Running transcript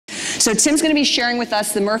So Tim's going to be sharing with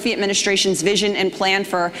us the Murphy administration's vision and plan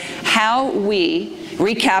for how we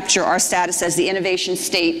recapture our status as the innovation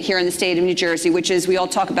state here in the state of New Jersey, which is, we all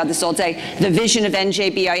talk about this all day, the vision of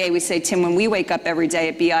NJBIA. We say, Tim, when we wake up every day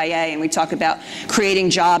at BIA and we talk about creating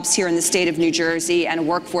jobs here in the state of New Jersey and a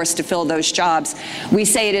workforce to fill those jobs, we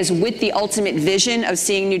say it is with the ultimate vision of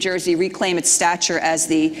seeing New Jersey reclaim its stature as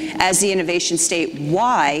the innovation state.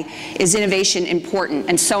 Why is innovation important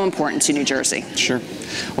and so important to New Jersey? Sure.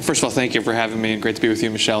 Well, first of all, thank you for having me, and great to be with you,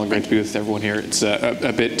 Michelle, and great to be with everyone here. It's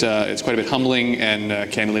it's quite a bit humbling and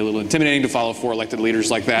candidly a little intimidating to follow 4 elected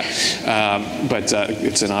leaders like that, but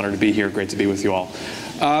it's an honor to be here. Great to be with you all.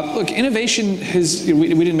 Look, innovation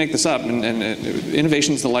we didn't make this up, and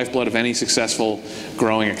innovation is the lifeblood of any successful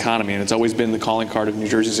growing economy, and it's always been the calling card of New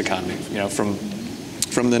Jersey's economy. You know,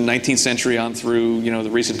 from the 19th century on through, you know,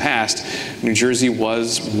 the recent past, New Jersey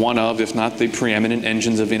was one of, if not the preeminent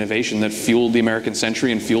engines of innovation that fueled the American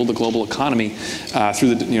century and fueled the global economy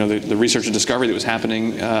through the research and discovery that was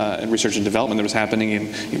happening and research and development that was happening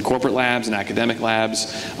in corporate labs and academic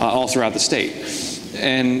labs all throughout the state.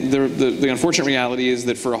 And the unfortunate reality is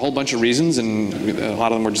that for a whole bunch of reasons, and a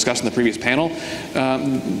lot of them were discussed in the previous panel,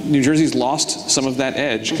 New Jersey's lost some of that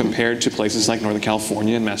edge compared to places like Northern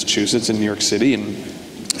California and Massachusetts and New York City and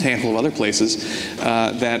a handful of other places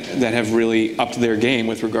that have really upped their game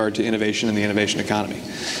with regard to innovation and the innovation economy.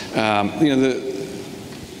 You know,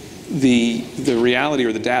 the reality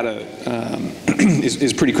or the data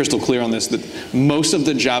is pretty crystal clear on this, that most of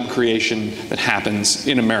the job creation that happens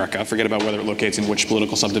in America, forget about whether it locates in which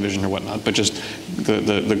political subdivision or whatnot, but just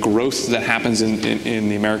the growth that happens in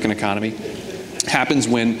the American economy happens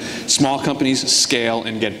when small companies scale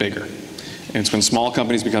and get bigger. And it's when small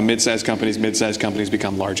companies become mid-sized companies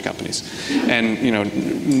become large companies. And, you know,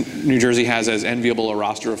 New Jersey has as enviable a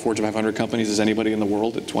roster of Fortune 500 companies as anybody in the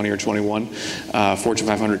world, at 20 or 21 Fortune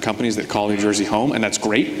 500 companies that call New Jersey home, and that's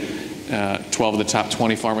great. 12 of the top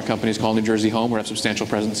 20 pharma companies call New Jersey home. We have substantial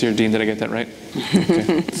presence here. Dean, did I get that right?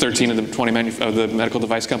 Okay. 13 of the 20 of the medical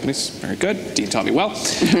device companies. Very good. Dean taught me well.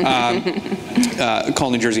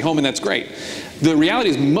 Call New Jersey home, and that's great. The reality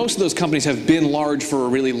is most of those companies have been large for a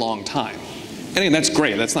really long time. And again, that's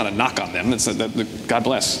great. That's not a knock on them. God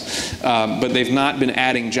bless. But they've not been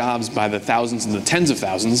adding jobs by the thousands and the tens of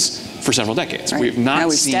thousands for several decades. Right. We've not now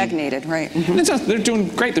we've seen, stagnated, right? They're doing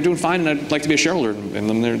great. They're doing fine, and I'd like to be a shareholder in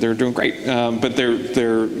them. They're doing great. But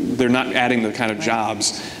they're not adding the kind of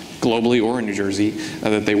jobs globally or in New Jersey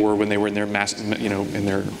that they were when they were in their in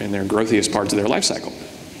their growthiest parts of their life cycle.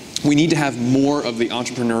 We need to have more of the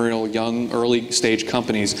entrepreneurial, young, early-stage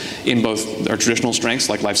companies in both our traditional strengths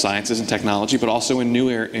like life sciences and technology, but also in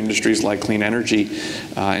new industries like clean energy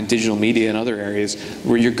and digital media and other areas,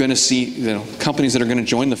 where you're going to see companies that are going to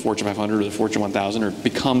join the Fortune 500 or the Fortune 1000 or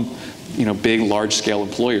become big, large-scale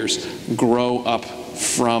employers, grow up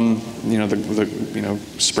from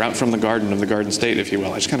sprout from the garden of the Garden State, if you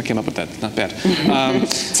will. I just kind of came up with that. Not bad.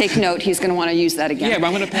 Take note. He's going to want to use that again. Yeah, but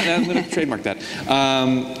I'm going to trademark that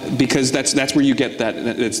because that's where you get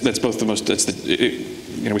that. That's both the most.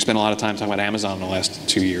 We spent a lot of time talking about Amazon in the last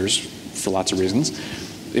 2 years for lots of reasons.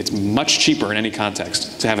 It's much cheaper in any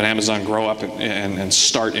context to have an Amazon grow up and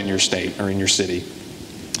start in your state or in your city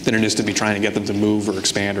than it is to be trying to get them to move or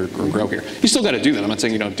expand or grow here. You still got to do that. I'm not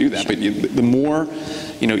saying you don't do that, but the more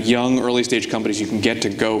young, early-stage companies you can get to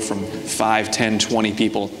go from 5, 10, 20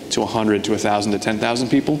 people to 100 to 1,000 to 10,000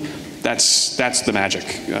 people, that's the magic.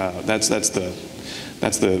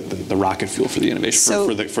 That's the rocket fuel for the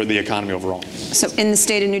innovation, for the economy overall. So in the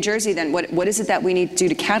state of New Jersey, then, what is it that we need to do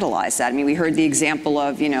to catalyze that? I mean, we heard the example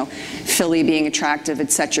of, Philly being attractive,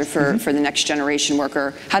 et cetera, for the next generation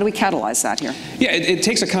worker. How do we catalyze that here? Yeah, it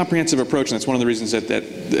takes a comprehensive approach, and that's one of the reasons that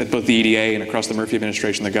both the EDA and across the Murphy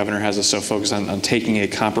administration, the governor has us so focused on taking a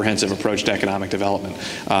comprehensive approach to economic development.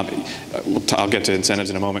 I'll get to incentives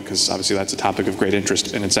in a moment, because obviously that's a topic of great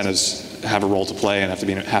interest, and incentives have a role to play and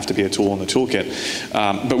have to be a tool in the toolkit.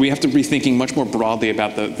 But we have to be thinking much more broadly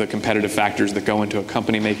about the competitive factors that go into a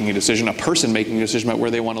company making a decision, a person making a decision about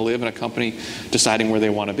where they want to live, and a company deciding where they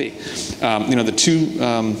want to be.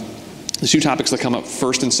 The two topics that come up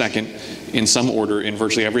first and second in some order in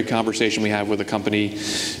virtually every conversation we have with a company,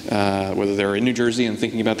 whether they're in New Jersey and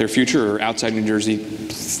thinking about their future, or outside New Jersey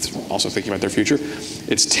also thinking about their future,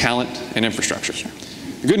 it's talent and infrastructure. Sure.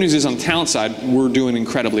 The good news is, on the talent side, we're doing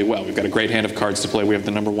incredibly well. We've got a great hand of cards to play. We have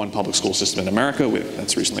the #1 public school system in America.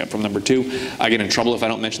 That's recently up from #2. I get in trouble if I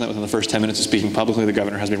don't mention that within the first 10 minutes of speaking publicly. The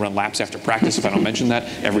governor has me run laps after practice if I don't mention that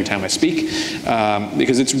every time I speak,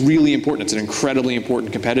 because it's really important. It's an incredibly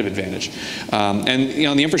important competitive advantage. And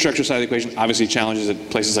on the infrastructure side of the equation, obviously challenges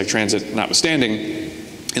at places like transit notwithstanding,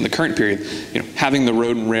 in the current period, having the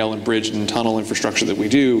road and rail and bridge and tunnel infrastructure that we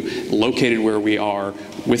do located where we are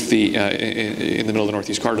with the in the middle of the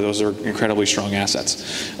Northeast Corridor, those are incredibly strong assets.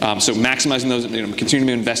 So maximizing those, continuing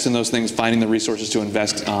to invest in those things, finding the resources to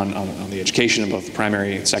invest on the education in both the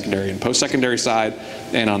primary, secondary, and post-secondary side,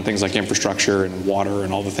 and on things like infrastructure and water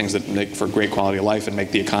and all the things that make for great quality of life and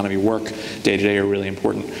make the economy work day to day are really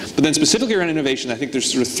important. But then specifically around innovation, I think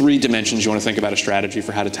there's sort of 3 dimensions you want to think about a strategy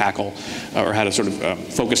for how to tackle or how to sort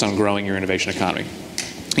of focus on growing your innovation economy.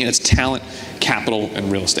 It's talent, capital,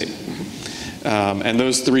 and real estate. And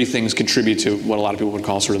those 3 things contribute to what a lot of people would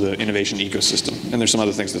call sort of the innovation ecosystem. And there's some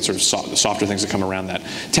other things that sort of softer things that come around that.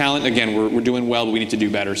 Talent, again, we're doing well, but we need to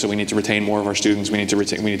do better. So we need to retain more of our students. We need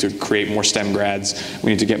to create more STEM grads.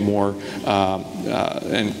 We need to get more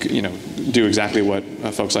and do exactly what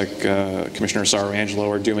folks like Commissioner Asaro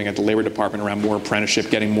Angelo are doing at the Labor Department around more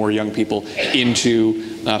apprenticeship, getting more young people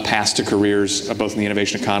into paths to careers, both in the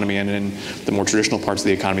innovation economy and in the more traditional parts of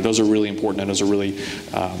the economy. Those are really important, and those are really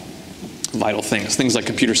vital things. Things like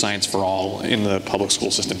computer science for all in the public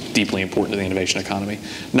school system, deeply important to the innovation economy.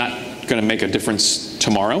 Not going to make a difference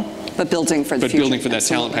tomorrow, but building for the future. But building for that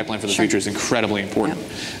talent pipeline for the future is incredibly important.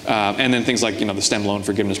 Yeah. And then things like the STEM loan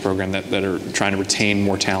forgiveness program that are trying to retain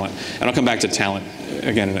more talent. And I'll come back to talent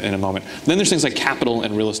again in a moment. Then there's things like capital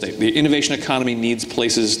and real estate. The innovation economy needs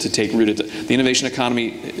places to take root. The innovation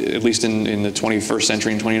economy, at least in the 21st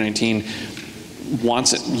century in 2019,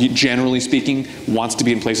 generally speaking, wants to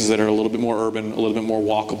be in places that are a little bit more urban, a little bit more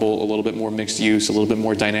walkable, a little bit more mixed use, a little bit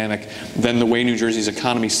more dynamic than the way New Jersey's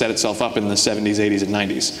economy set itself up in the 70s, 80s, and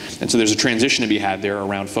 90s. And so there's a transition to be had there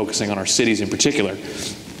around focusing on our cities in particular,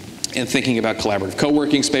 and thinking about collaborative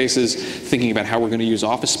co-working spaces, thinking about how we're going to use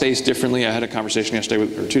office space differently. I had a conversation yesterday,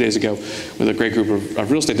 or 2 days ago, with a great group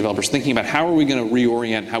of real estate developers, thinking about how are we going to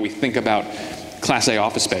reorient how we think about Class A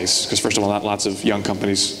office space, because first of all, not lots of young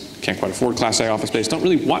companies can't quite afford Class A office space, don't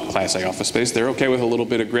really want Class A office space. They're okay with a little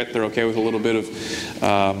bit of grit. They're okay with a little bit of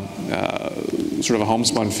sort of a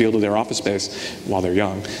homespun feel to their office space while they're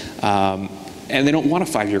young. And they don't want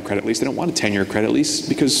a 5-year credit lease. They don't want a 10-year credit lease,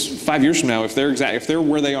 because 5 years from now, if they're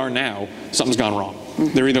where they are now, something's gone wrong.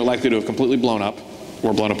 They're either likely to have completely blown up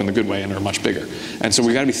or blown up in the good way and are much bigger. And so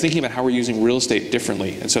we've got to be thinking about how we're using real estate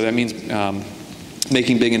differently. And so that means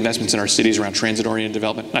making big investments in our cities around transit-oriented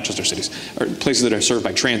development, not just our cities, or places that are served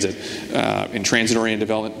by transit, in transit-oriented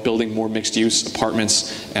development, building more mixed-use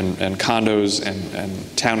apartments and condos and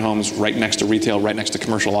townhomes right next to retail, right next to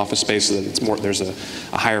commercial office space, so that it's more, there's a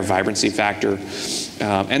higher vibrancy factor.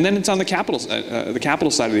 And then it's on the capital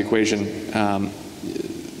side of the equation.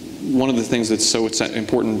 One of the things that's so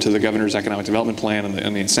important to the governor's economic development plan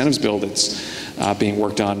and the incentives bill that's being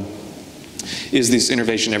worked on is this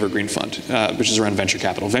Innovation Evergreen Fund, which is around venture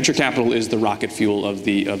capital. Venture capital is the rocket fuel of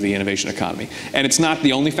the innovation economy. And it's not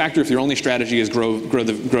the only factor. If your only strategy is grow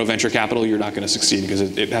venture capital, you're not going to succeed, because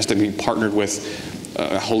it has to be partnered with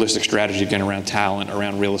a holistic strategy, again, around talent,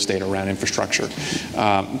 around real estate, around infrastructure.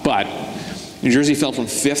 But New Jersey fell from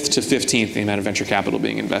 5th to 15th the amount of venture capital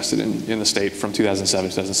being invested in the state from 2007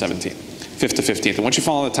 to 2017. 5th to 15th. And once you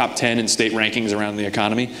fall in the top 10 in state rankings around the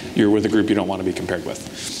economy, you're with a group you don't want to be compared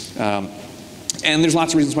with. And there's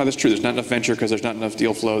lots of reasons why that's true. There's not enough venture because there's not enough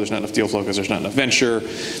deal flow. There's not enough deal flow because there's not enough venture.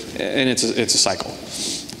 And it's a cycle.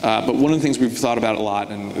 But one of the things we've thought about a lot,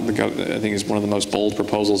 and I think is one of the most bold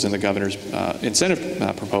proposals in the governor's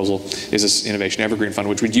incentive proposal, is this Innovation Evergreen Fund,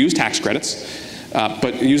 which would use tax credits,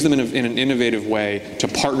 but use them in an innovative way to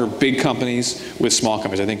partner big companies with small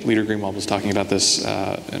companies. I think Leader Greenwald was talking about this,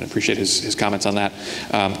 and I appreciate his comments on that.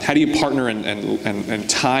 How do you partner and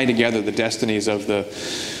tie together the destinies of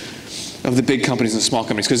the big companies and the small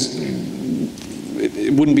companies? Because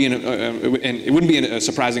it wouldn't be a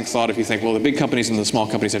surprising thought if you think, well, the big companies and the small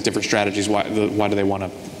companies have different strategies. Why do they want to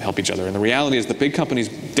help each other? And the reality is the big companies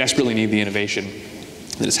desperately need the innovation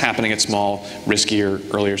that is happening at small, riskier,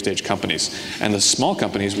 earlier stage companies. And the small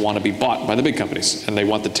companies want to be bought by the big companies. And they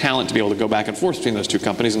want the talent to be able to go back and forth between those two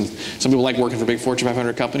companies. And some people like working for big Fortune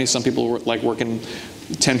 500 companies. Some people like working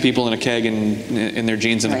 10 people in a keg in their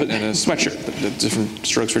jeans and a sweatshirt. Different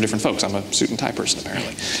strokes for different folks. I'm a suit and tie person,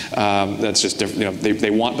 apparently. That's just different.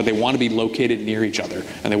 They want to be located near each other,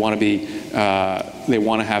 and they want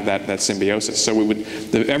to have that symbiosis. So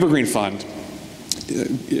the Evergreen Fund,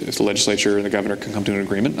 if the legislature and the governor can come to an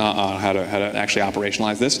agreement on how to actually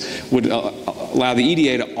operationalize this, would allow the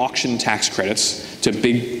EDA to auction tax credits to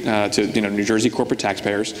New Jersey corporate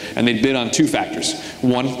taxpayers, and they'd bid on two factors.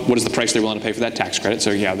 One, what is the price they're willing to pay for that tax credit?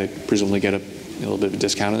 So yeah, they presumably get a little bit of a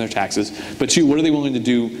discount on their taxes. But two, what are they willing to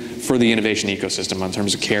do for the innovation ecosystem in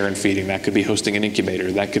terms of care and feeding? That could be hosting an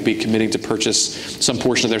incubator. That could be committing to purchase some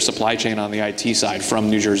portion of their supply chain on the IT side from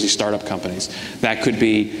New Jersey startup companies. That could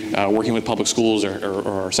be working with public schools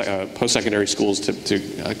or post-secondary schools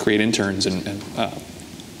to create interns and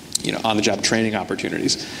on-the-job training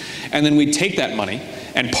opportunities. And then we take that money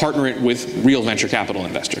and partner it with real venture capital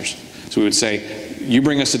investors. So we would say, you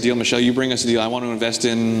bring us a deal, Michelle, you bring us a deal, I want to invest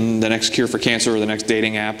in the next cure for cancer or the next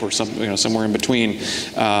dating app or somewhere in between.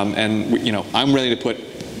 I'm ready to put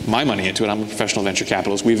my money into it. I'm a professional venture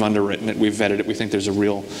capitalist. We've underwritten it, we've vetted it, we think there's a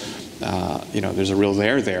real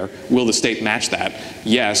there. Will the state match that?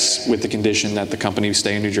 Yes, with the condition that the company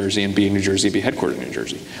stay in New Jersey and be in New Jersey, be headquartered in New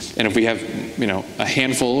Jersey. And if we have, a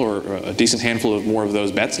handful or a decent handful of more of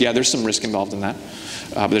those bets, yeah, there's some risk involved in that.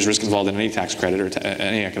 But there's risk involved in any tax credit or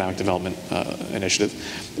any economic development initiative.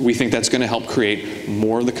 We think that's going to help create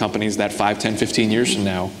more of the companies that 5, 10, 15 years from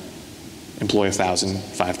now employ 1,000,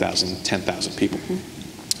 5,000, 10,000 people.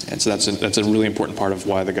 And so that's a really important part of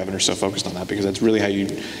why the governor's so focused on that, because that's really how you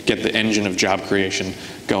get the engine of job creation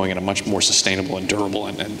going in a much more sustainable and durable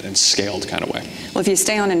and scaled kind of way. Well, if you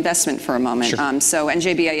stay on investment for a moment, sure. So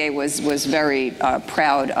NJBIA was very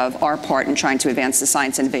proud of our part in trying to advance the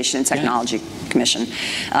Science, Innovation, and Technology Commission,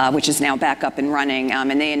 which is now back up and running,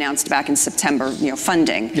 and they announced back in September,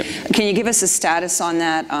 funding. Yep. Can you give us a status on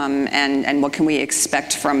that, and what can we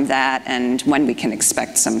expect from that, and when we can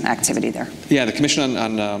expect some activity there? Yeah, the Commission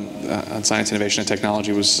on Science, Innovation, and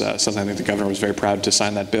Technology was something I think the governor was very proud to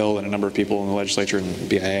sign that bill, and a number of people in the legislature and the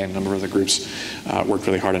BIA and a number of other groups worked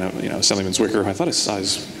really hard on it. Assemblyman Zwicker, I thought I saw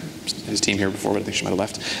his team here before, but I think she might have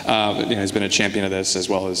left. Has been a champion of this, as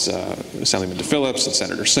well as Assemblyman DePhillips and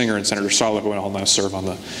Senator Singer and Senator Sarlo, who all now serve on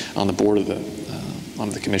the board of the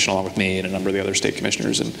commission, along with me and a number of the other state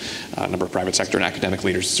commissioners and a number of private sector and academic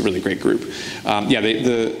leaders. It's a really great group.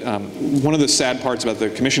 One of the sad parts about the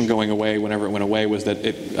commission going away, whenever it went away, was that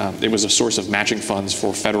it was a source of matching funds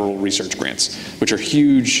for federal research grants, which are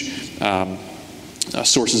huge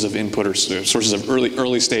sources of input or sources of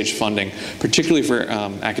early stage funding, particularly for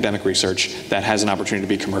academic research that has an opportunity to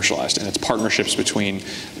be commercialized. And it's partnerships between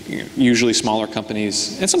usually smaller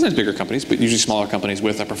companies and sometimes bigger companies, but usually smaller companies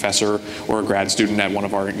with a professor or a grad student at one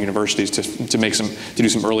of our universities to do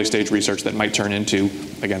some early stage research that might turn into,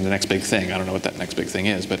 again, the next big thing. I don't know what that next big thing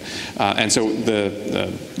is, but and so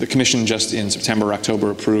the commission just in September,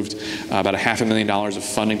 October approved about $500,000 of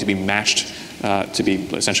funding to be matched, to be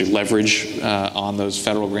essentially leverage on those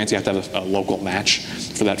federal grants. You have to have a local match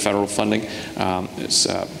for that federal funding.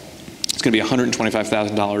 It's going to be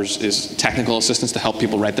 $125,000 is technical assistance to help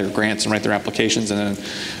people write their grants and write their applications, and then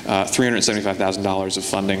 $375,000 of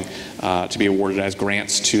funding to be awarded as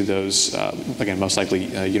grants to those, again, most likely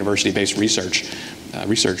university-based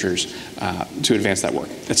researchers to advance that work.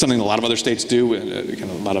 It's something a lot of other states do. A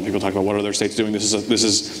lot of people talk about what are other states doing. This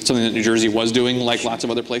is something that New Jersey was doing, like lots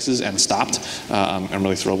of other places, and stopped. I'm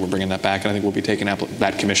really thrilled we're bringing that back, and I think we'll be taking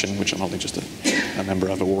that commission, which I'm only just a member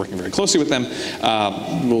of, but we're working very closely with them.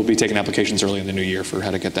 We'll be taking applications early in the new year for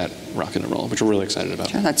how to get that rocking and rolling, which we're really excited about.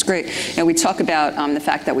 Sure, that's great. We talk about the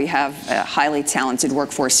fact that we have a highly talented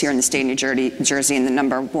workforce here in the state of New Jersey, and the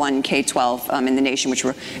 #1 K-12 in the nation, which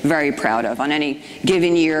we're very proud of. On any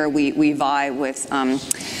given year, we vie with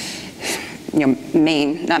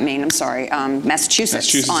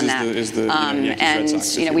Massachusetts on that.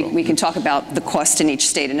 We can talk about the cost in each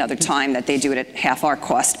state another time, that they do it at half our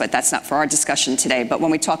cost, but that's not for our discussion today. But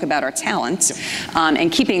when we talk about our talent,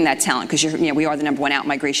 and keeping that talent, because we are the #1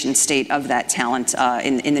 out-migration state of that talent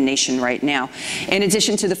in the nation right now. In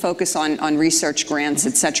addition to the focus on research grants,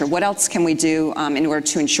 et cetera, what else can we do in order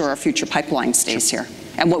to ensure our future pipeline stays here?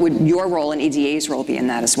 And what would your role and EDA's role be in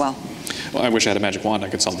that as well? Well, I wish I had a magic wand I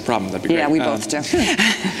could solve the problem. That'd be great. Yeah, we both do.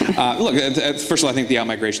 Look, first of all, I think the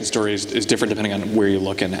out-migration story is different depending on where you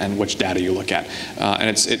look and which data you look at. And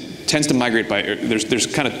it tends to migrate by, there's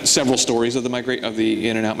kind of several stories of the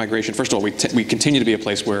in and out migration. First of all, we continue to be a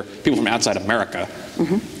place where people from outside America,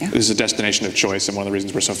 this is a destination of choice, and one of the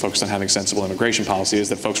reasons we're so focused on having sensible immigration policy is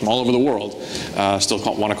that folks from all over the world still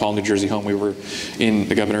want to call New Jersey home. We were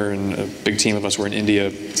the governor and a big team of us were in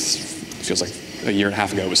India, feels like a year and a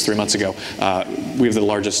half ago, it was 3 months ago. We have the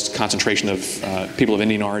largest concentration of people of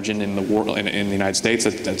Indian origin in the world, in the United States.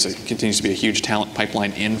 That continues to be a huge talent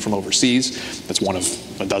pipeline in from overseas. That's one of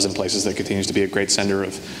a dozen places that continues to be a great sender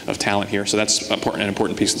of talent here. So that's an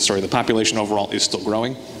important piece of the story. The population overall is still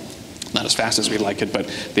growing. Not as fast as we'd like it, but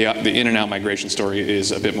the in and out migration story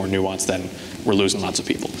is a bit more nuanced than we're losing lots of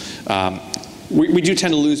people. we do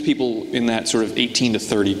tend to lose people in that sort of 18 to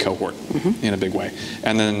 30 cohort in a big way.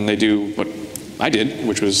 And then they do what I did,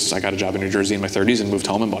 which was I got a job in New Jersey in my 30s and moved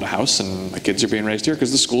home and bought a house, and my kids are being raised here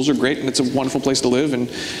because the schools are great and it's a wonderful place to live, and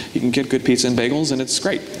you can get good pizza and bagels, and it's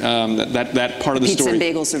great. That part of the story. Pizza and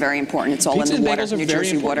bagels are very important. It's all in the water, New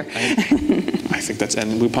Jersey water. I think that's,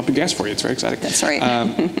 and we pump the gas for you. It's very exciting. That's right.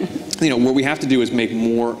 What we have to do is make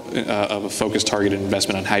more of a focused, targeted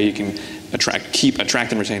investment on how you can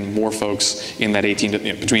attract and retain more folks in that 18 to,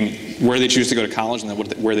 between where they choose to go to college and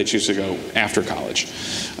then where they choose to go after college.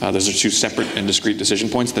 Those are two separate and discrete decision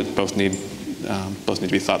points that both need to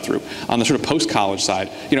be thought through. On the sort of post-college side,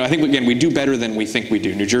 I think, again, we do better than we think we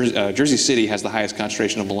do. Jersey City has the highest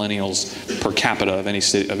concentration of millennials per capita of any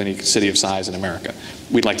city of size in America.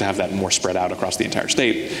 We'd like to have that more spread out across the entire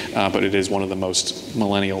state, but it is one of the most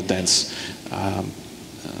millennial-dense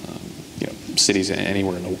cities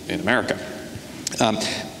anywhere in America.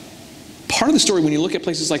 Part of the story, when you look at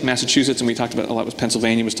places like Massachusetts, and we talked about a lot,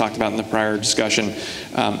 Pennsylvania was talked about in the prior discussion,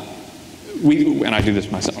 and I do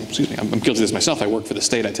this myself, I'm guilty of this myself, I work for the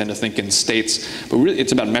state, I tend to think in states, but really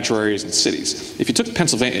it's about metro areas and cities. If you took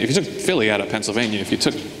Philly out of Pennsylvania, if you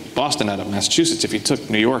took Boston out of Massachusetts, if you took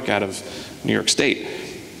New York out of New York State,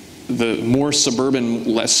 the more suburban,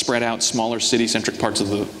 less spread out, smaller city-centric parts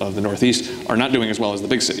of the Northeast are not doing as well as the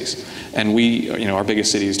big cities. And our biggest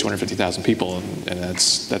city is 250,000 people, and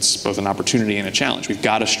that's both an opportunity and a challenge. We've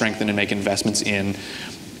got to strengthen and make investments in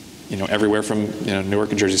everywhere from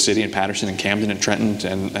Newark and Jersey City and Paterson and Camden and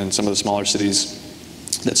Trenton and some of the smaller cities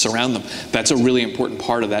that surround them. That's a really important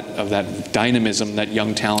part of that dynamism that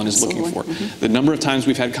young talent is looking for. The number of times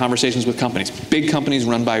we've had conversations with companies, big companies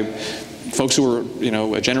run by folks who are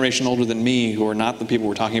a generation older than me, who are not the people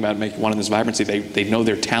we're talking about wanting this vibrancy. They know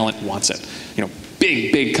their talent wants it.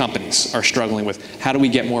 Big companies are struggling with how do we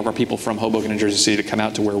get more of our people from Hoboken and Jersey City to come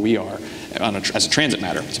out to where we are as a transit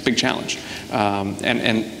matter. It's a big challenge.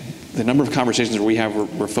 And the number of conversations we have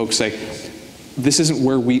where folks say,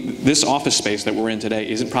 this office space that we're in today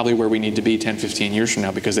isn't probably where we need to be 10, 15 years from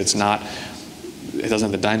now, because it doesn't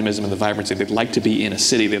have the dynamism and the vibrancy. They'd like to be in a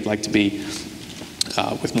city. They'd like to be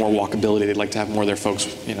with more walkability. They'd like to have more of their folks,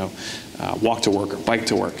 walk to work or bike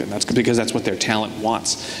to work, and that's because that's what their talent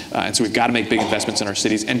wants. And so we've got to make big investments in our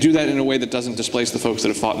cities and do that in a way that doesn't displace the folks that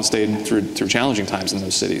have fought and stayed through challenging times in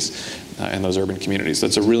those cities and those urban communities.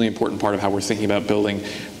 That's a really important part of how we're thinking about building.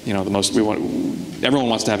 Everyone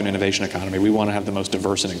wants to have an innovation economy. We want to have the most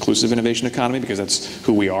diverse and inclusive innovation economy because that's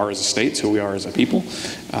who we are as a state, it's who we are as a people,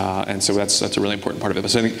 and so that's a really important part of it.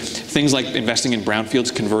 So I think things like investing in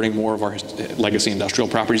brownfields, converting more of our legacy industrial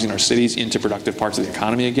properties in our cities into productive parts of the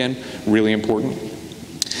economy again, really important.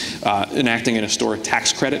 Enacting an historic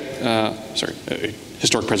tax credit,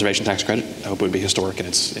 historic preservation tax credit. I hope it would be historic in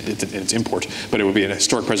its import, but it would be a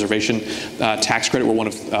historic preservation tax credit. We're one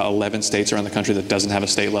of 11 states around the country that doesn't have a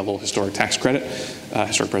state-level historic tax credit,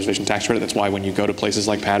 historic preservation tax credit. That's why when you go to places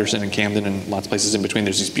like Paterson and Camden and lots of places in between,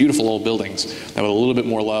 there's these beautiful old buildings that with a little bit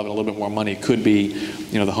more love and a little bit more money could be,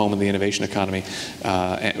 the home of the innovation economy,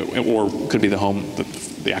 or could be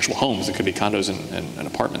the actual homes. It could be condos and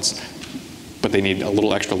apartments. But they need a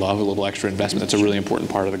little extra love, a little extra investment. That's a really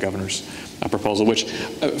important part of the governor's proposal, which,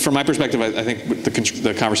 from my perspective, I think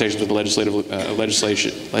the conversations with the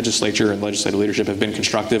legislature and legislative leadership have been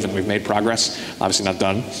constructive, and we've made progress. Obviously not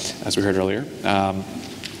done, as we heard earlier,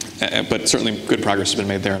 but certainly good progress has been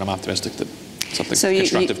made there, and I'm optimistic that something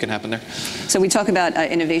constructive can happen there. So we talk about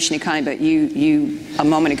innovation economy, but you a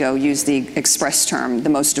moment ago used the express term,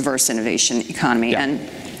 the most diverse innovation economy. Yeah. And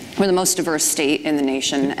we're the most diverse state in the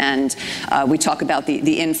nation, and we talk about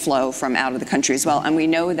the inflow from out of the country as well. And we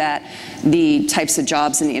know that the types of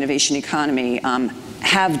jobs in the innovation economy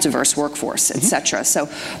have diverse workforce, et cetera. So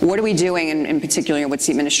what are we doing, and in particular, what's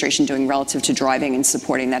the administration doing relative to driving and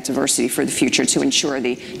supporting that diversity for the future to ensure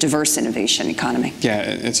the diverse innovation economy? Yeah,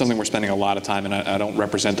 it's something we're spending a lot of time, and I don't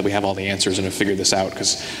represent that we have all the answers and have figured this out,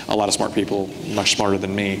 because a lot of smart people, much smarter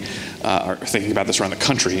than me, are thinking about this around the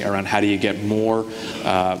country, around how do you get more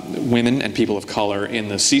women and people of color in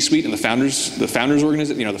the C-suite and the founders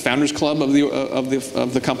organization, the founders club of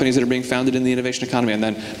the companies that are being founded in the innovation economy, and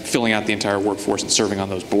then filling out the entire workforce and serving on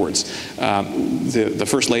those boards. The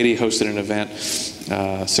First Lady hosted an event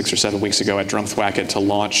 6 or 7 weeks ago at Drumthwacket to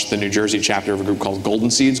launch the New Jersey chapter of a group called Golden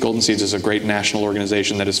Seeds. Golden Seeds is a great national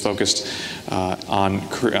organization that is focused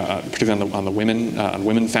particularly on the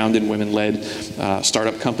women-founded, women-led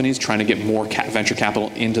startup companies, trying to get more venture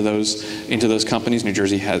capital into those companies. New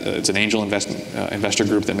Jersey it's an angel investor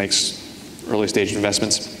group that makes early-stage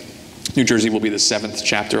investments. New Jersey will be the 7th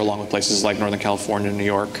chapter, along with places like Northern California, New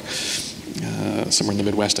York, somewhere in the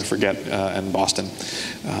Midwest, I forget, and Boston,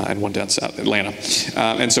 and one down south, Atlanta.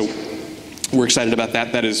 And so we're excited about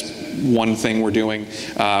that. That is one thing we're doing.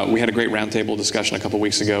 We had a great roundtable discussion a couple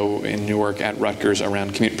weeks ago in Newark at Rutgers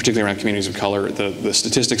around, particularly around communities of color. The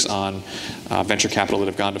statistics on venture capital that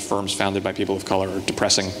have gone to firms founded by people of color are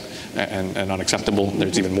depressing and unacceptable.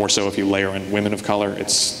 There's even more so if you layer in women of color.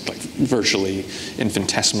 It's like virtually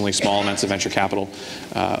infinitesimally small amounts of venture capital,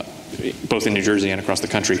 both in New Jersey and across the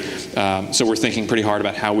country. So we're thinking pretty hard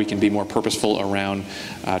about how we can be more purposeful around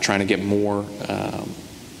trying to get more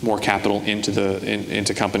capital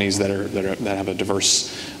into companies that have a diverse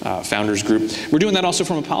founders group. We're doing that also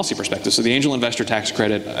from a policy perspective. So the angel investor tax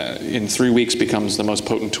credit in 3 weeks becomes the most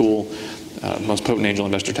potent tool, most potent angel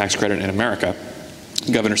investor tax credit in America.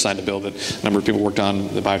 The governor signed a bill that a number of people worked on.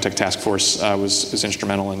 The biotech task force was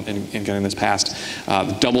instrumental in getting this passed.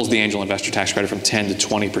 Doubles the angel investor tax credit from 10 to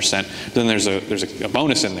 20%. Then there's a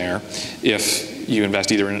bonus in there if you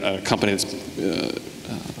invest either in a company that's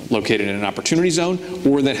located in an opportunity zone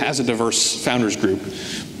or that has a diverse founders group.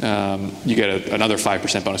 You get another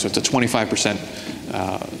 5% bonus. So it's a 25%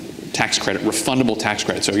 tax credit, refundable tax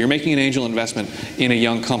credit. So if you're making an angel investment in a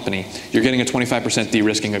young company, you're getting a 25%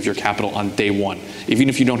 de-risking of your capital on day one. Even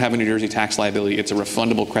if you don't have a New Jersey tax liability, it's a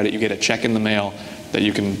refundable credit. You get a check in the mail that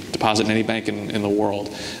you can deposit in any bank in the world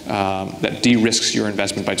that de-risks your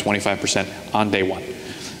investment by 25% on day one.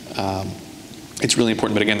 It's really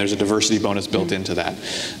important, but again, there's a diversity bonus built into that.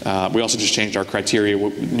 We also just changed our criteria.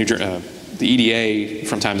 The EDA,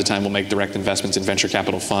 from time to time, will make direct investments in venture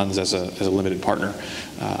capital funds as a limited partner.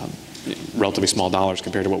 Relatively small dollars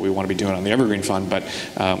compared to what we want to be doing on the Evergreen Fund, but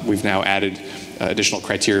we've now added additional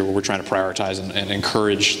criteria where we're trying to prioritize and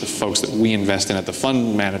encourage the folks that we invest in at the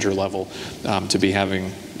fund manager level to be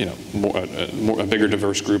having a bigger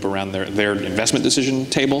diverse group around their investment decision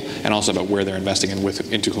table, and also about where they're investing and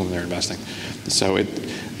into whom they're investing. So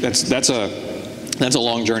that's a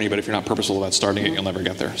long journey, but if you're not purposeful about starting it, you'll never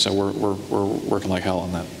get there. So we're working like hell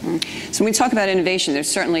on that. So when we talk about innovation, there's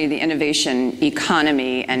certainly the innovation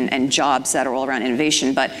economy and jobs that are all around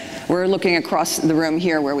innovation, but we're looking across the room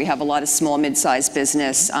here where we have a lot of small, mid-sized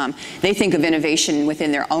business. They think of innovation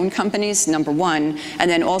within their own companies, number one, and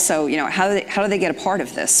then also, how do they get a part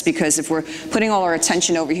of this? Because if we're putting all our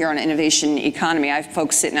attention over here on innovation economy, I have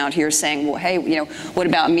folks sitting out here saying, well, hey, what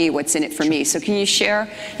about me? What's in it for me? So can you share,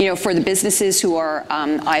 for the businesses who are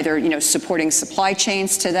either supporting supply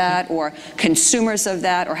chains to that, or consumers of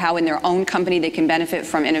that, or how in their own company they can benefit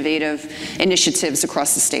from innovative initiatives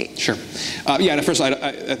across the state? Sure. Yeah, and at first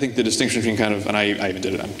I think the distinction between and I even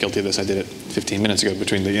did it, I'm guilty of this, I did it 15 minutes ago,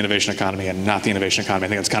 between the innovation economy and not the innovation economy. I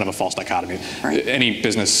think that's kind of a false dichotomy. Right. Any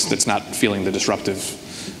business that's not feeling the disruptive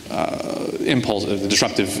impulse, the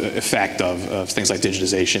disruptive effect of things like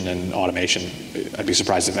digitization and automation, I'd be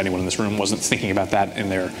surprised if anyone in this room wasn't thinking about that in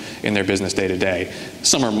their business day to day.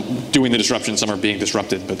 Some are doing the disruption, some are being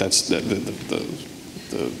disrupted, but that's the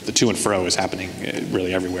to and fro is happening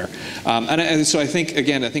really everywhere. And so I think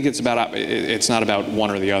it's not about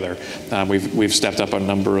one or the other. We've stepped up a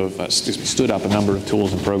number of stood up a number of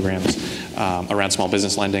tools and programs around small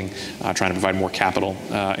business lending, trying to provide more capital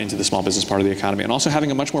into the small business part of the economy, and also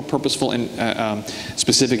having a much more purposeful and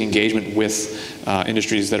specific engagement with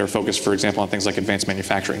industries that are focused, for example, on things like advanced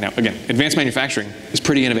manufacturing. Now, again, advanced manufacturing is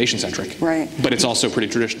pretty innovation centric, right? But it's also pretty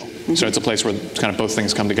traditional. Mm-hmm. So it's a place where kind of both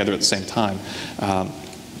things come together at the same time.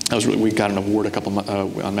 We got an award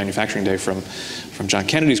on Manufacturing Day from John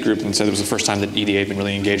Kennedy's group, and said it was the first time that EDA had been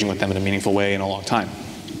really engaging with them in a meaningful way in a long time.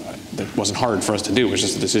 That wasn't hard for us to do. It was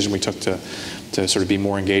just a decision we took to sort of be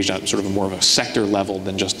more engaged at sort of more of a sector level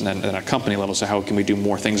than just at a company level. So how can we do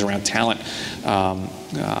more things around talent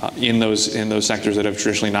in those sectors that have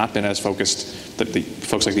traditionally not been as focused, that the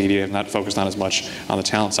folks like the EDA have not focused on as much on the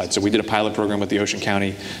talent side. So we did a pilot program with the Ocean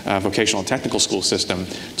County Vocational and Technical School System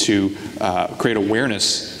to create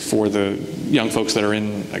awareness for the young folks that are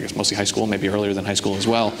in, I guess, mostly high school, maybe earlier than high school as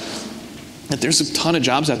well, that there's a ton of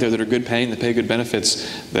jobs out there that are good paying, that pay good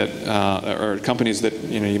benefits, that are companies that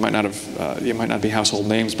you might not be household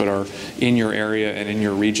names, but are in your area and in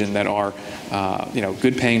your region that are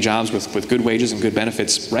good paying jobs with good wages and good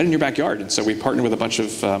benefits right in your backyard. And so we partnered with a bunch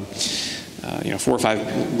of 4 or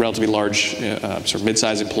 5 relatively large sort of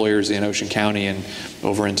mid-sized employers in Ocean County and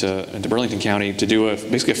over into Burlington County to do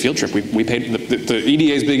basically a field trip. We paid, the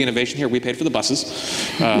EDA's big innovation here, we paid for the buses.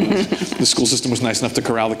 The school system was nice enough to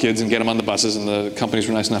corral the kids and get them on the buses, and the companies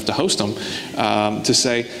were nice enough to host them, to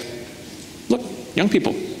say, look, young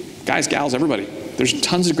people, guys, gals, everybody, there's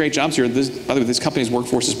tons of great jobs here. By the way, this company's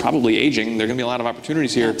workforce is probably aging. There are going to be a lot of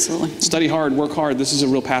opportunities here. Absolutely. Study hard, work hard. This is a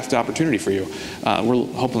real path to opportunity for you. We're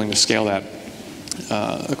hoping to scale that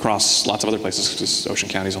across lots of other places, because Ocean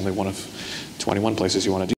County is only one of 21 places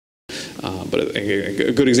you want to do. But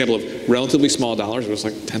a good example of relatively small dollars, it was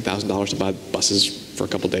like $10,000 to buy buses for a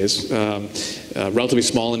couple days. Relatively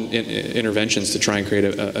small interventions to try and create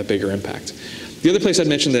a bigger impact. The other place I'd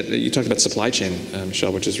mention that you talked about supply chain,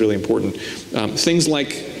 Michelle, which is really important. Things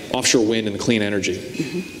like offshore wind and clean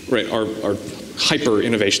energy, right, are hyper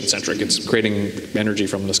innovation centric. It's creating energy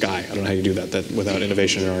from the sky. I don't know how you do that without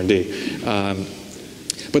innovation and R&D.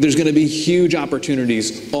 But there's going to be huge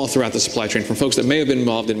opportunities all throughout the supply chain from folks that may have been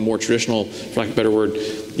involved in more traditional, for lack of a better word,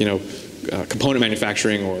 component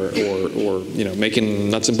manufacturing or making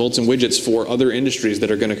nuts and bolts and widgets for other industries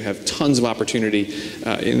that are going to have tons of opportunity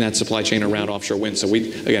in that supply chain around offshore wind. So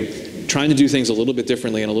again, trying to do things a little bit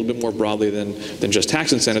differently and a little bit more broadly than just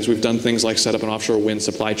tax incentives. We've done things like set up an offshore wind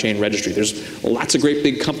supply chain registry. There's lots of great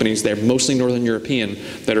big companies there, mostly Northern European,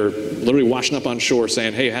 that are literally washing up on shore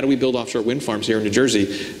saying, hey, how do we build offshore wind farms here in New Jersey?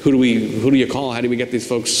 Who do you call? How do we get these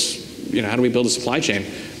folks, how do we build a supply chain?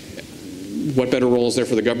 What better role is there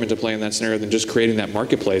for the government to play in that scenario than just creating that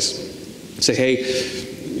marketplace? Say, hey,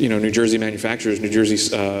 New Jersey manufacturers, New Jersey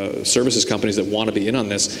services companies that want to be in on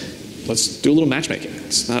this, let's do a little matchmaking.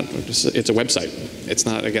 It's a website. It's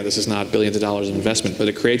not, again, this is not billions of dollars of investment, but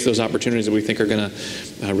it creates those opportunities that we think are going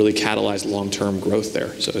to really catalyze long-term growth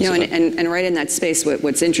there. So and right in that space,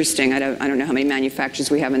 what's interesting, I don't know how many manufacturers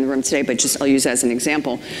we have in the room today, but I'll use as an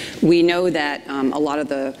example. We know that a lot of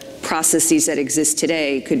the processes that exist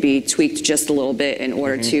today could be tweaked just a little bit in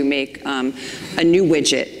order to make a new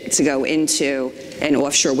widget to go into an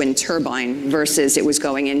offshore wind turbine versus it was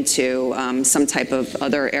going into some type of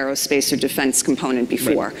other aerospace or defense component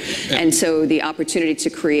before. Right. And so the opportunity to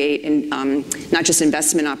create not just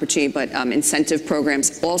investment opportunity, but incentive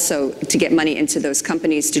programs also to get money into those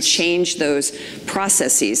companies to change those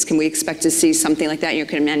processes. Can we expect to see something like that?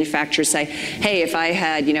 Can manufacturers say, hey, if I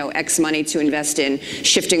had X money to invest in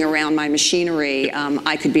shifting around my machinery,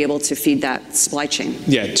 I could be able to feed that supply chain?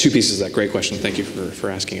 Yeah, two pieces of that. Great question. Thank you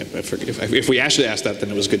for asking it. If we actually asked that,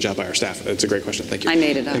 then it was a good job by our staff. It's a great question. Thank you. I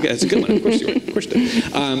made it up. Okay, that's a good one. Of course you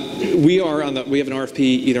did. We have an RFP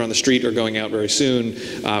either on the street or going out very soon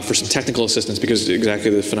for some technical assistance, because exactly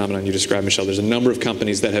the phenomenon you described, Michelle. There's a number of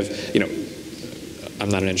companies that have, I'm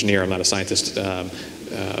not an engineer, I'm not a scientist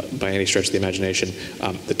by any stretch of the imagination.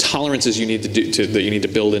 The tolerances you need that you need to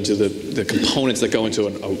build into the components that go into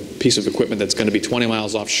a piece of equipment that's going to be 20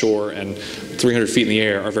 miles offshore and 300 feet in the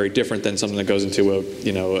air are very different than something that goes into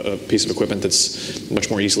a piece of equipment that's much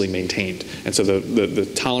more easily maintained. And so the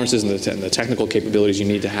tolerances and the technical capabilities you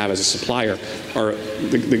need to have as a supplier are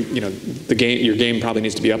your game probably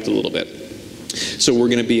needs to be upped a little bit. So we're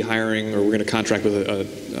going to be hiring, or we're going to contract with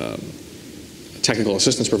a technical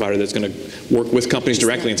assistance provider that's going to work with companies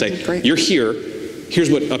directly and say, you're here, here's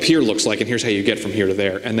what up here looks like, and here's how you get from here to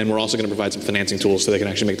there. And then we're also going to provide some financing tools so they can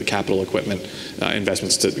actually make the capital equipment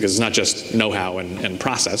investments, because it's not just know-how and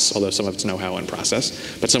process, although some of it's know-how and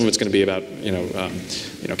process, but some of it's going to be about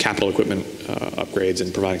capital equipment upgrades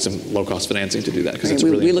and providing some low-cost financing to do that. Because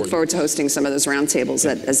we look forward to hosting some of those roundtables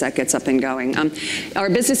as that gets up and going. Our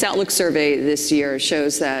Business Outlook survey this year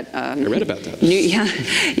shows that I read about that.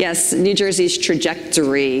 New Jersey's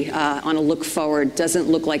trajectory on a look forward doesn't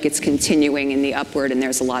look like it's continuing in the upward, and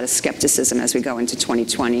there's a lot of skepticism as we go into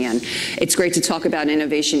 2020. And it's great to talk about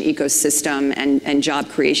innovation ecosystem and job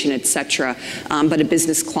creation, et cetera, but a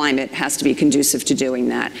business climate has to be conducive to doing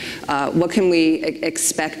that. What can we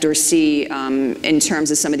expect or see in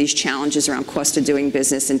terms of some of these challenges around cost of doing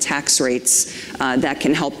business and tax rates that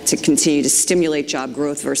can help to continue to stimulate job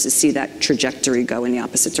growth versus see that trajectory go in the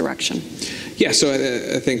opposite direction? Yeah, so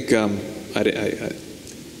I think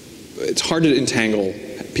it's hard to entangle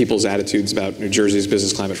people's attitudes about New Jersey's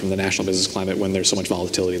business climate from the national business climate when there's so much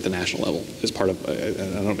volatility at the national level. As part of,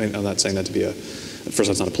 I'm not saying that to be first,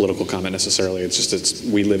 that's not a political comment necessarily. It's just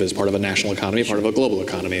we live as part of a national economy, part of a global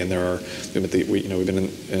economy, and we've been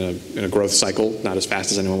in a growth cycle, not as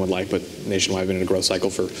fast as anyone would like, but nationwide we've been in a growth cycle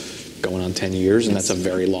for going on 10 years, and that's a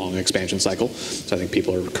very long expansion cycle. So I think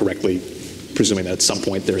people are correctly presuming that at some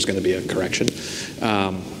point there's going to be a correction.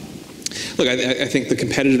 Look, I think the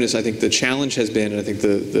competitiveness, I think the challenge has been, and I think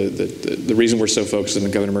the reason we're so focused,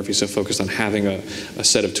 and Governor Murphy's so focused on having a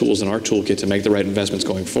set of tools in our toolkit to make the right investments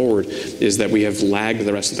going forward, is that we have lagged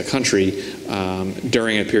the rest of the country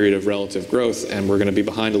during a period of relative growth, and we're going to be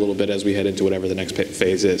behind a little bit as we head into whatever the next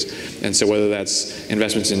phase is. And so whether that's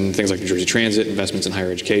investments in things like New Jersey Transit, investments in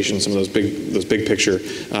higher education, some of those big picture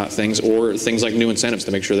things, or things like new incentives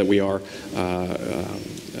to make sure that we are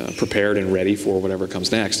prepared and ready for whatever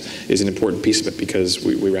comes next is an important piece of it, because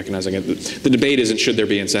we recognize, again, the debate isn't should there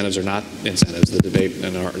be incentives or not incentives. The debate,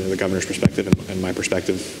 and the governor's perspective and my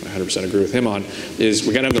perspective, I 100% agree with him on, is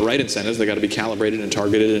we got to have the right incentives. They got to be calibrated and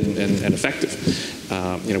targeted and effective.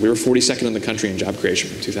 We were 42nd in the country in job creation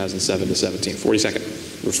from 2007 to 17.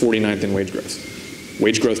 42nd. We're 49th in wage growth.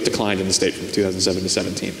 Wage growth declined in the state from 2007 to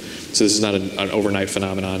 17. So this is not an overnight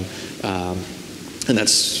phenomenon. And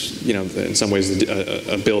that's, in some ways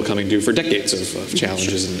a bill coming due for decades of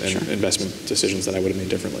challenges and investment decisions that I would have made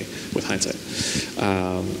differently with hindsight.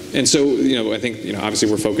 And so, I think, obviously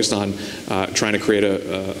we're focused on trying to create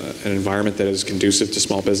an environment that is conducive to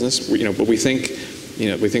small business. But we think,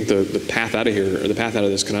 the path out of here, or the path out of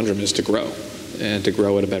this conundrum, is to grow. And to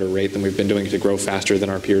grow at a better rate than we've been doing, to grow faster than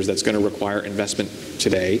our peers. That's going to require investment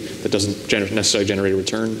today that doesn't necessarily generate a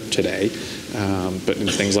return today, but in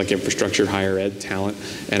things like infrastructure, higher ed, talent,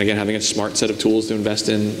 and again, having a smart set of tools to invest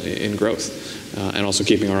in growth, and also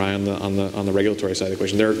keeping our eye on the regulatory side of the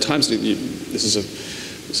equation. There are times this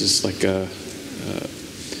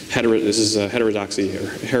is heterodoxy or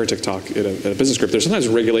heretic talk at a business group. There's sometimes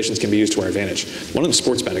regulations can be used to our advantage. One of them is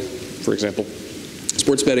sports betting, for example.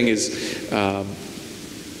 Sports betting is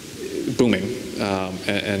booming,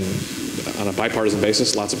 and on a bipartisan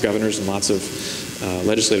basis, lots of governors and lots of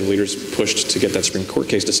legislative leaders pushed to get that Supreme Court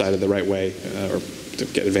case decided the right way, or to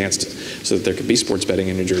get advanced so that there could be sports betting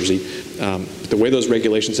in New Jersey. The way those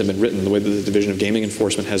regulations have been written, the way that the Division of Gaming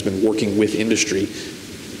Enforcement has been working with industry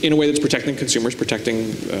in a way that's protecting consumers, protecting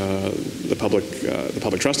the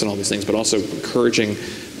public trust and all these things, but also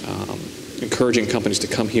encouraging companies to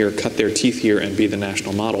come here, cut their teeth here, and be the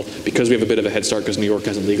national model. Because we have a bit of a head start, because New York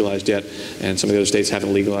hasn't legalized yet, and some of the other states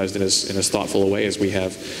haven't legalized in as thoughtful a way as we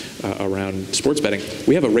have around sports betting.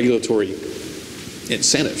 We have a regulatory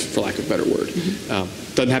incentive, for lack of a better word.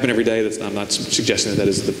 Doesn't happen every day. I'm not suggesting that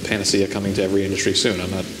is the panacea coming to every industry soon. I'm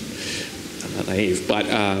not naive, but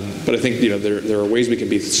I think there are ways we can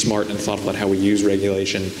be smart and thoughtful about how we use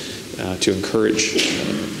regulation to encourage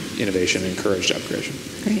innovation and encourage job creation.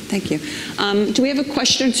 Great, thank you. Do we have a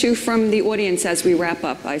question or two from the audience as we wrap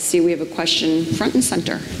up? I see we have a question front and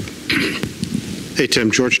center. Hey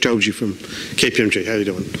Tim, George Toji from KPMG. How you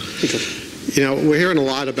doing? Hey, we're hearing a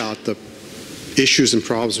lot about the issues and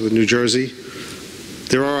problems with New Jersey.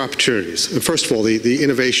 There are opportunities. And first of all, the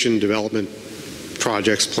innovation development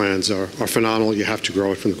projects, plans are phenomenal. You have to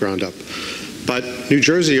grow it from the ground up. But New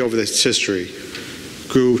Jersey, over its history,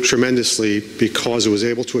 grew tremendously because it was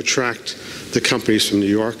able to attract the companies from New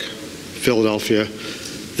York, Philadelphia,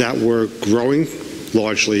 that were growing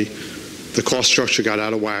largely. The cost structure got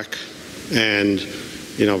out of whack, and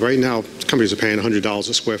right now companies are paying $100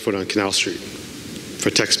 a square foot on Canal Street for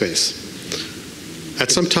tech space.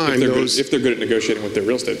 At some time, if they're good at negotiating with their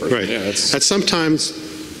real estate person, right? Yeah, at some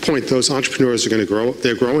point, those entrepreneurs are going to grow.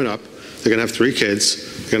 They're growing up. They're going to have 3 kids.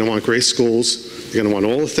 They're going to want great schools. They're going to want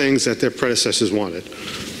all the things that their predecessors wanted.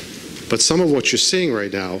 But some of what you're seeing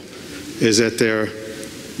right now is that they're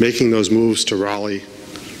making those moves to Raleigh,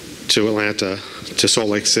 to Atlanta, to Salt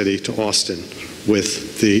Lake City, to Austin,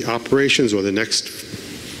 with the operations or the next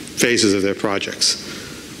phases of their projects.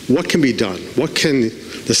 What can be done? What can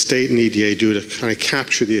the state and EDA do to kind of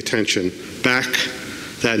capture the attention back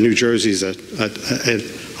that New Jersey's a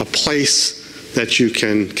place that you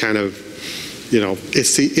can kind of,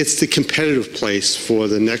 it's the competitive place for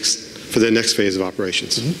the next phase of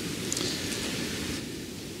operations?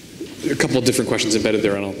 A couple of different questions embedded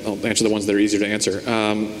there, and I'll answer the ones that are easier to answer.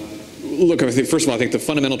 Look, I think, first of all, I think the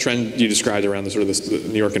fundamental trend you described around the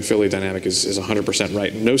New York and Philly dynamic is 100%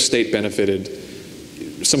 right. No state benefited,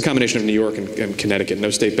 some combination of New York and Connecticut, no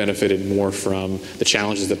state benefited more from the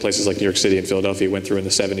challenges that places like New York City and Philadelphia went through in the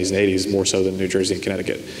 70s and 80s, more so than New Jersey and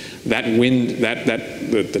Connecticut. That wind,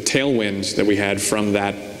 the tailwind that we had from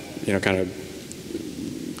that, kind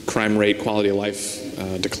of crime rate, quality of life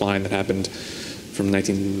decline that happened from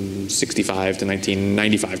 1965 to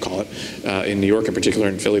 1995, call it, in New York in particular,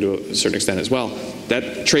 and Philly to a certain extent as well,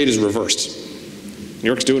 that trade is reversed. New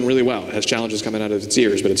York's doing really well. It has challenges coming out of its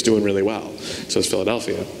ears, but it's doing really well. So is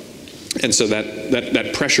Philadelphia. And so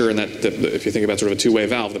that pressure, and if you think about sort of a two-way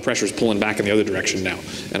valve, the pressure is pulling back in the other direction now.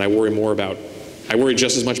 And I worry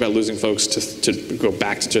just as much about losing folks to go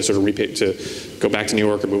back to sort of go back to New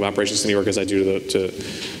York or move operations to New York as I do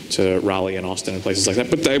to Raleigh and Austin and places like that.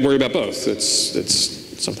 But I worry about both.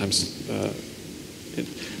 It's sometimes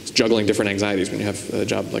it's juggling different anxieties when you have a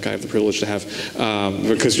job like I have the privilege to have,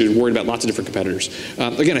 because you're worried about lots of different competitors.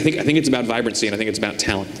 Again, I think it's about vibrancy, and I think it's about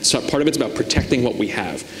talent. So part of it's about protecting what we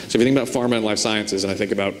have. So if you think about pharma and life sciences, and I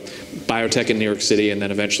think about biotech in New York City, and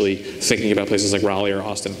then eventually thinking about places like Raleigh or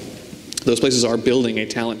Austin, Those places are building a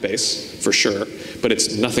talent base, for sure, but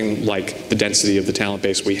it's nothing like the density of the talent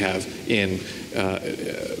base we have in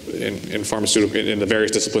pharmaceutical, in the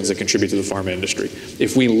various disciplines that contribute to the pharma industry.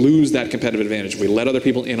 If we lose that competitive advantage, if we let other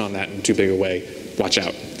people in on that in too big a way, watch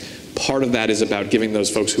out. Part of that is about giving those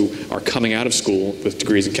folks who are coming out of school with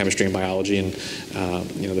degrees in chemistry and biology and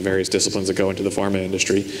the various disciplines that go into the pharma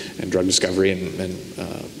industry and drug discovery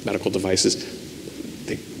and medical devices.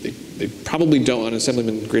 They probably don't, and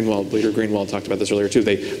Assemblyman Greenwald, Leader Greenwald talked about this earlier too,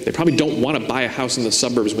 they probably don't want to buy a house in the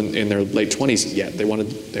suburbs in their late 20s yet. They want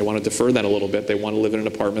to defer that a little bit. They want to live in an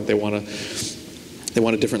apartment. They want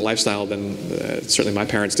a different lifestyle than certainly my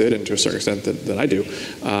parents did, and to a certain extent that I do.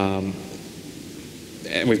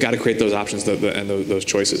 And we've got to create those options and those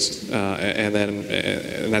choices.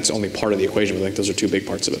 And that's only part of the equation. I think those are two big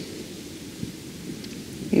parts of it.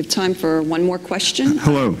 We have time for one more question.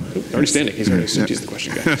 Hello. Already standing. He's the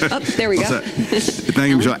question guy. Oh, there we go. Thank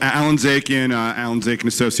you, Michelle. Alan Zakin, Alan Zakin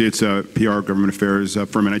Associates, PR Government Affairs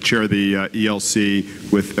firm, and I chair the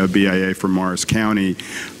ELC with BIA for Morris County.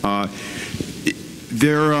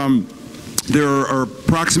 There are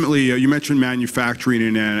approximately, you mentioned manufacturing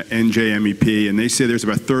in NJEDA, and they say there's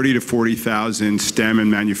about 30 to 40,000 STEM and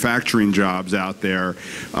manufacturing jobs out there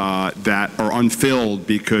that are unfilled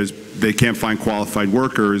because they can't find qualified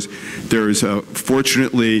workers. There's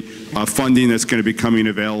fortunately funding that's going to be coming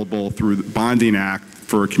available through the Bonding Act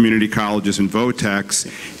for community colleges and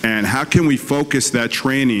VOTEX, and how can we focus that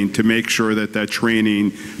training to make sure that that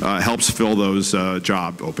training helps fill those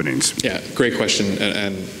job openings? Yeah, great question,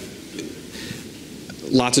 and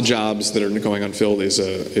lots of jobs that are going unfilled is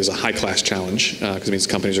a high-class challenge because it means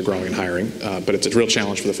companies are growing and hiring, but it's a real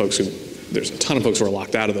challenge for the folks there's a ton of folks who are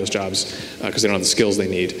locked out of those jobs because they don't have the skills they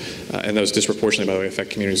need, and those disproportionately, by the way, affect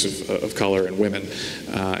communities of color and women.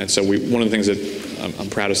 And so one of the things that I'm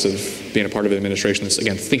proudest of being a part of the administration is,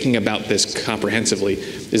 again, thinking about this comprehensively,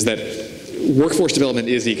 is that workforce development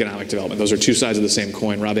is economic development. Those are two sides of the same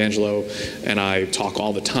coin. Rob Angelo and I talk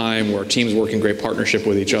all the time where teams work in great partnership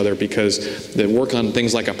with each other because the work on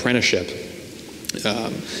things like apprenticeship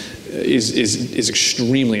is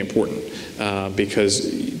extremely important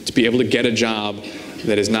because to be able to get a job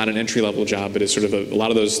that is not an entry-level job, but is sort of a lot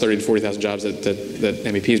of those 30 to 40,000 jobs that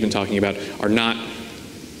MEP has been talking about are not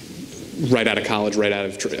right out of college, right out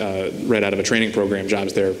of a training program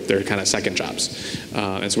jobs. They're kind of second jobs,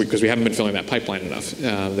 and so because we haven't been filling that pipeline enough,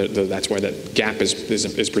 that's why that gap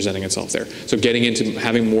is presenting itself there. So getting into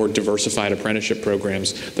having more diversified apprenticeship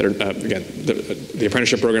programs that are again the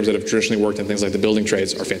apprenticeship programs that have traditionally worked in things like the building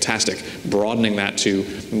trades are fantastic. Broadening that to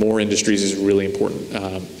more industries is really important.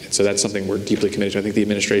 So that's something we're deeply committed to. I think the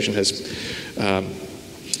administration has.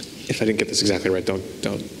 If I didn't get this exactly right, don't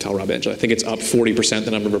tell Rob Angelo. I think it's up 40%,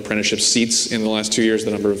 the number of apprenticeship seats in the last 2 years.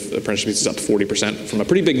 The number of apprenticeship seats is up 40%, from a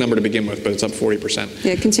pretty big number to begin with, but it's up 40%.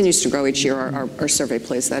 Yeah, it continues to grow each year. Our survey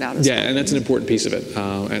plays that out as well. Yeah, and that's an important piece of it.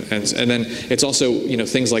 And then it's also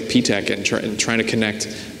things like P-TECH and trying to connect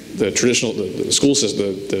the traditional the school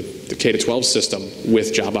system, the K-12 system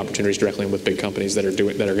with job opportunities directly and with big companies that are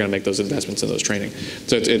going to make those investments in those training.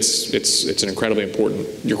 So it's an incredibly important.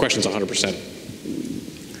 Your question's 100%.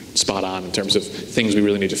 Spot on in terms of things we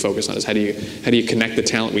really need to focus on is how do you connect the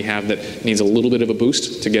talent we have that needs a little bit of a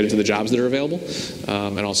boost to get into the jobs that are available,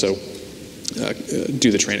 and also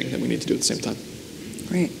do the training that we need to do at the same time.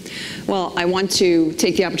 Great. Well, I want to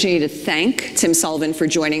take the opportunity to thank Tim Sullivan for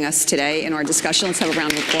joining us today in our discussion. Let's have a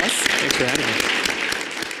round of applause. Thanks for having me.